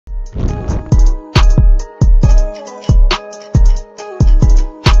What's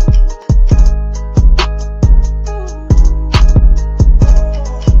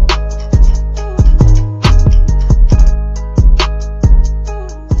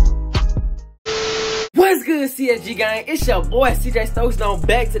good, CSG gang? It's your boy CJ Stokes, and I'm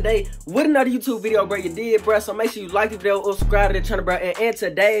back today with another YouTube video, bro. You did, bro, so make sure you like the video, subscribe to the channel, bro. And in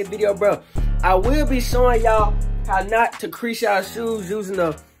today's video, bro, I will be showing y'all how not to crease y'all shoes using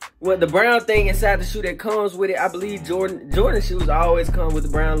the brown thing inside the shoe that comes with it. I believe Jordan shoes always come with the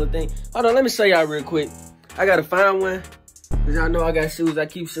brown little thing. Hold on, let me show y'all real quick. I gotta find one, because y'all know I got shoes, I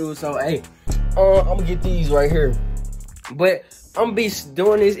keep shoes, so hey, I'm gonna get these right here. But I'm gonna be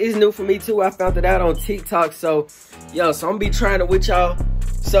doing this. It's new for me too. I found it out on TikTok. So, yo, so I'm gonna be trying it with y'all.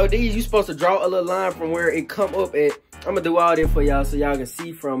 So these, you supposed to draw a little line from where it come up at. I'm gonna do all that for y'all so y'all can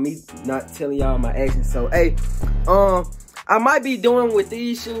see from me not telling y'all my actions. So, hey, I might be doing with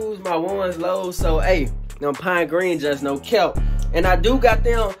these shoes my ones low. So, hey, them pine green, just no kelp. And I do got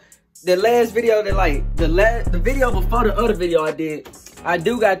them. The last video that the video before the other video I did, I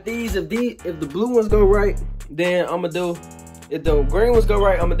do got these. If the blue ones go right, then I'm gonna do. If the green ones go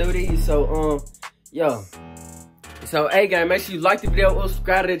right, I'm gonna do these. So, yo. So, hey, guys, make sure you like the video,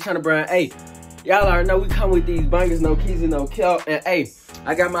 subscribe to the channel, bro. Hey, y'all already know we come with these bangers, no keys and no kelp. And, hey,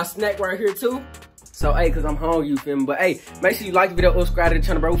 I got my snack right here, too. So, hey, because I'm hungry, you feel me? But, hey, make sure you like the video, subscribe to the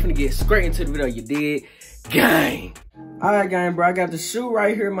channel, bro. We're finna get straight into the video. You did? Gang. All right, gang, bro. I got the shoe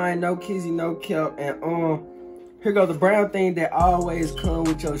right here, man. No kizzy, no kelp. And, here goes the brown thing that always come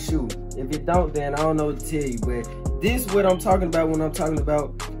with your shoe. If it don't, then I don't know what to tell you. But this is what I'm talking about when I'm talking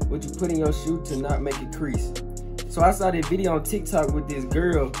about what you put in your shoe to not make it crease. So I saw this video on TikTok with this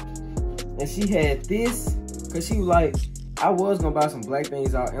girl, and she had this, because she was like, I was going to buy some black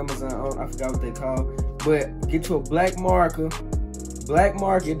things off Amazon. I forgot what they called. But get you a black marker. Black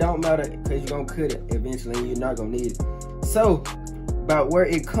marker, it don't matter, because you're going to cut it eventually, and you're not going to need it. So, about where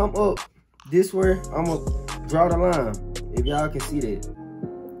it come up, this where I'm going to draw the line, if y'all can see that.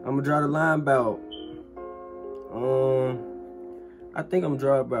 I'm gonna draw the line about, I think I'm gonna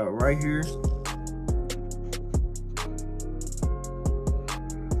draw about right here.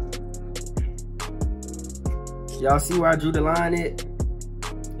 Y'all see where I drew the line at?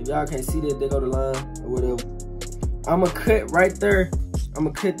 If y'all can't see that, there go the line or whatever. I'm gonna cut right there. I'm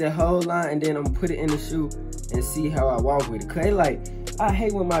gonna cut that whole line, and then I'm gonna put it in the shoe and see how I walk with it. Cause like, I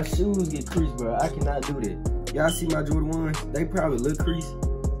hate when my shoes get creased, bro. I cannot do that. Y'all see my Jordan ones? They probably look creased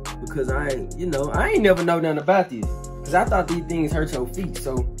because I ain't never know nothing about these. Cause I thought these things hurt your feet.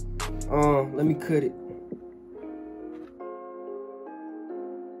 So, let me cut it.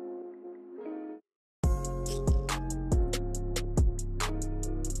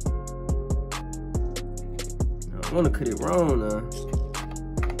 I wanna cut it wrong now.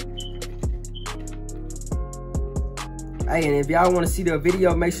 Hey, and if y'all wanna see the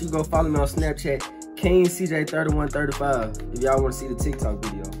video, make sure you go follow me on Snapchat. King CJ3135 if y'all want to see the TikTok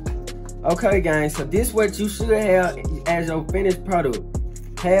video. Okay, guys, so this what you should have as your finished product.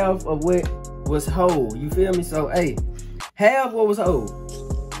 Half of what was whole, you feel me? So, hey, half what was whole.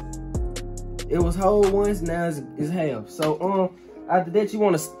 It was whole once, now it's half. So, after that, you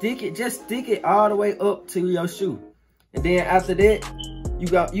want to stick it, just stick it all the way up to your shoe. And then after that, you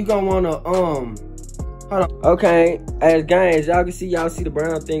gonna want to, hold on. Okay, as guys, y'all can see, y'all see the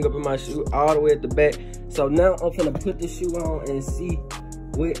brown thing up in my shoe all the way at the back. So now I'm gonna put the shoe on and see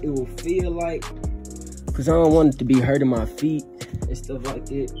what it will feel like. Cause I don't want it to be hurting my feet and stuff like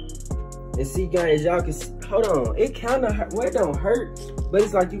that. And see, guys, y'all can see, hold on. It kind of hurt. Well, it don't hurt, but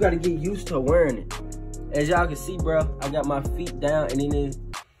it's like you gotta get used to wearing it. As y'all can see, bro, I got my feet down, and then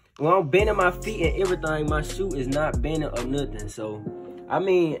when I'm bending my feet and everything, my shoe is not bending or nothing. So, I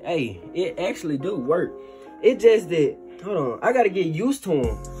mean, hey, it actually do work. It just that, hold on, I gotta get used to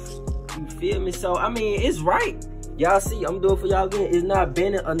them. You feel me? So, I mean, it's right. Y'all see, I'm doing it for y'all again. It's not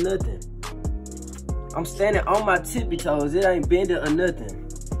bending or nothing. I'm standing on my tippy toes. It ain't bending or nothing.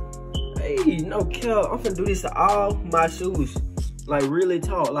 Hey, no kill. I'm finna do this to all my shoes. Like, really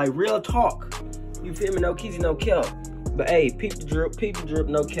talk. Like, real talk. You feel me? No kizzy, no kelp. But hey, peep the drip,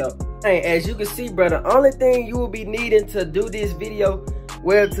 no kelp. Hey, as you can see, bro, the only thing you will be needing to do this video,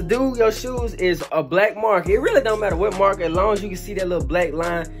 well, to do your shoes, is a black mark. It really don't matter what mark, as long as you can see that little black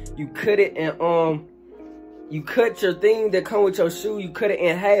line. You cut it, and you cut your thing that come with your shoe, you cut it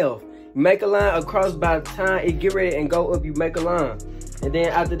in half. You make a line across. By the time it get ready and go up, you make a line. And then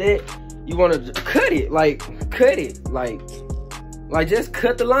after that, you want to cut it, like just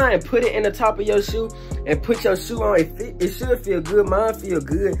cut the line, put it in the top of your shoe, and put your shoe on. It should feel good. Mine feel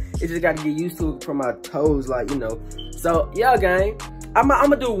good. It just got to get used to it from my toes, like, you know. So, yeah, gang. I'm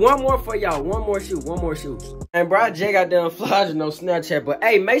gonna do one more for y'all. One more shoe. And bro, I just got done flogging on Snapchat. But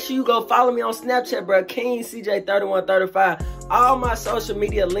hey, make sure you go follow me on Snapchat, bro. King CJ3135. All my social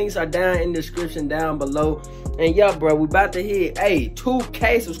media links are down in the description down below. And yeah, bro, we about to hit, hey,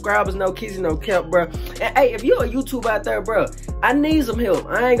 2K subscribers, no kissing, no cap, bro. And hey, if you're a YouTuber out there, bro, I need some help.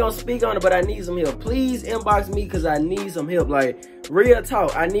 I ain't gonna speak on it, but I need some help. Please inbox me, cause I need some help. Like, real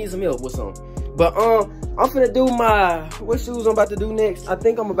talk, I need some help with something. But I'm finna do what shoes I'm about to do next? I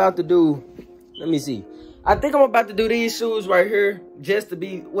think I'm about to do, let me see. I think I'm about to do these shoes right here just to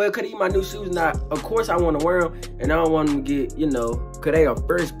be, well, cause these my new shoes. Now, of course I wanna wear them, and I don't want them to get, you know, cause they are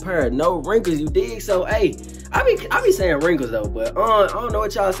first pair, no wrinkles, you dig? So, hey, I be saying wrinkles though, but I don't know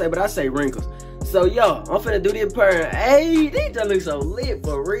what y'all say, but I say wrinkles. So, yo, I'm finna do this pair. Hey, these just look so lit,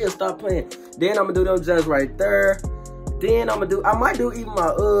 for real, stop playing. Then I'm gonna do them just right there. Then I might do even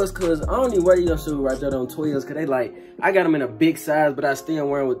my Uggs, cause I don't even wear these shoes right there on 12s, cause they like, I got them in a big size, but I still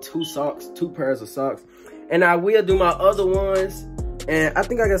wear them with two pairs of socks. And I will do my other ones. And I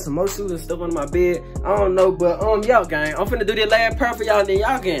think I got some more shoes and stuff under my bed. I don't know, but y'all gang, I'm finna do this last pair for y'all, and then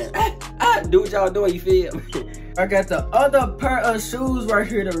y'all can do what y'all doing, you feel me? I got the other pair of shoes right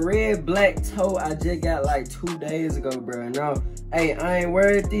here, the red black toe I just got like 2 days ago, bro. Now, hey, I ain't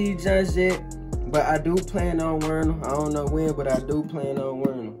wearing these just yet, but I do plan on wearing them. I don't know when, but I do plan on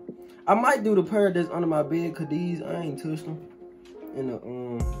wearing them. I might do the pair that's under my bed, cause these, I ain't touched them. And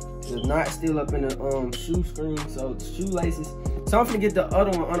the knot still up in the shoe screen, so the shoelaces. So I'm finna get the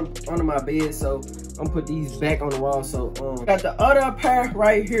other one under my bed, so I'm put these back on the wall. So got the other pair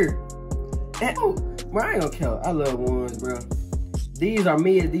right here. And bro, I ain't gonna count. I love ones, bro. These are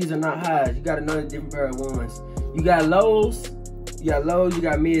mids, these are not highs. You got another different pair of ones. You got lows, you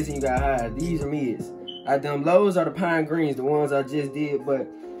got mids, and you got highs. These are mids. Them lows are the pine greens, the ones I just did. But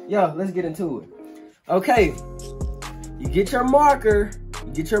yo, let's get into it. Okay. You get your marker.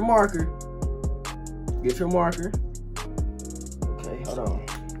 Okay, hold on.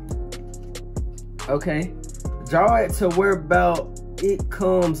 Okay, draw it to where about it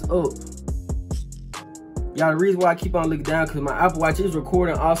comes up. Y'all, the reason why I keep on looking down, because my Apple Watch is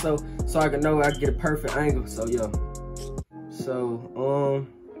recording also, so I can know I can get a perfect angle. So, yo. So,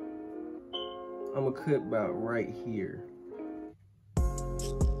 I'm gonna cut about right here.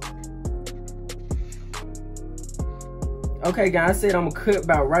 Okay, guys, I said I'm gonna cut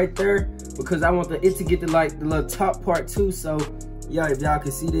about right there because I want it to get the little top part too. So, yeah, if y'all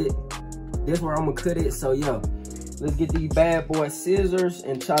can see that, that's where I'm gonna cut it. So, yo, let's get these bad boy scissors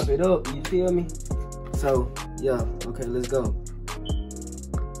and chop it up. You feel me? So, yeah, okay, let's go.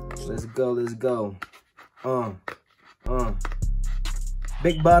 Let's go.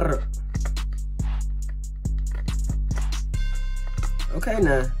 Big butter. Okay,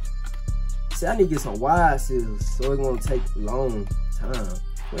 now. See, I need to get some wide scissors, so it's gonna take a long time.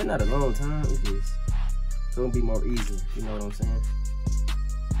 Well, not a long time, it's just gonna be more easy, you know what I'm saying?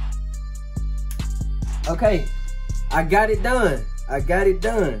 Okay, I got it done.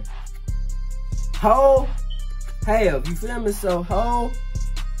 Whole half, you feel me? So whole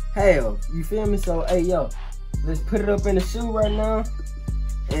half, you feel me? So, hey, yo, let's put it up in the shoe right now.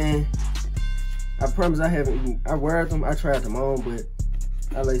 And I promise I wear them, I tried them on, but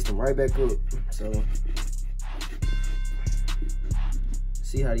I laced them right back up. So,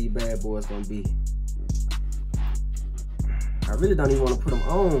 see how these bad boys gonna be. I really don't even want to put them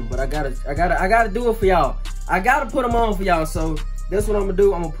on, but I gotta do it for y'all. I gotta put them on for y'all. So that's what I'm gonna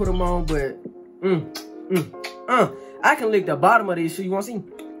do. I'm gonna put them on, but I can lick the bottom of these shoes. You wanna see?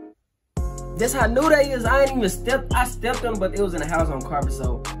 That's how new they is. I ain't even stepped. I stepped them, but it was in the house on carpet.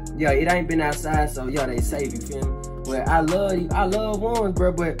 So yeah, it ain't been outside. So yeah, they safe. You feel me? But I love ones,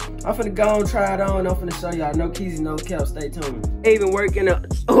 bro. But I'm finna go and try it on. I'm finna show y'all. No keys, no cap. Stay tuned. Even working up.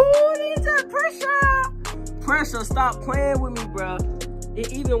 Oh, these are pressure. Stop playing with me, bro.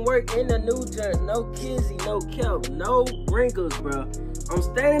 It even work in the new joints. No kizzy, no cap, no wrinkles, bro. I'm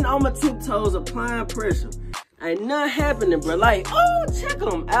standing on my tiptoes, applying pressure. Ain't nothing happening, bro. Like, oh, check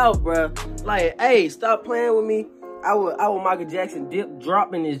them out, bro. Like, hey, stop playing with me. I would Michael Jackson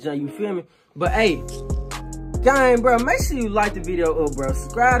drop in this joint. You feel me? But hey. Gang, bro, make sure you like the video up, bro.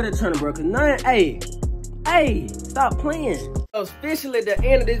 Subscribe to the channel, bro, cause hey, stop playing. So, officially at the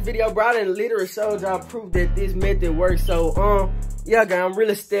end of this video, bro, I done literally showed y'all proof that this method works. So, yeah, gang, I'm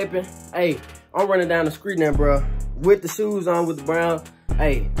really stepping. Hey, I'm running down the street now, bro, with the shoes on, with the brown.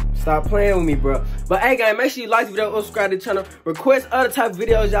 Hey, stop playing with me, bro. But, hey, gang, make sure you like the video, subscribe to the channel, request other type of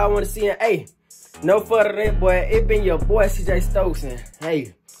videos y'all want to see, and, hey, no further than, boy, it been your boy, CJ Stokes, and,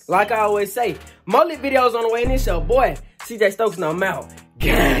 hey, like I always say, more lit videos on the way, and this your boy, CJ Stokes, and I'm out.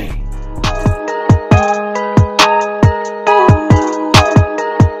 Gang.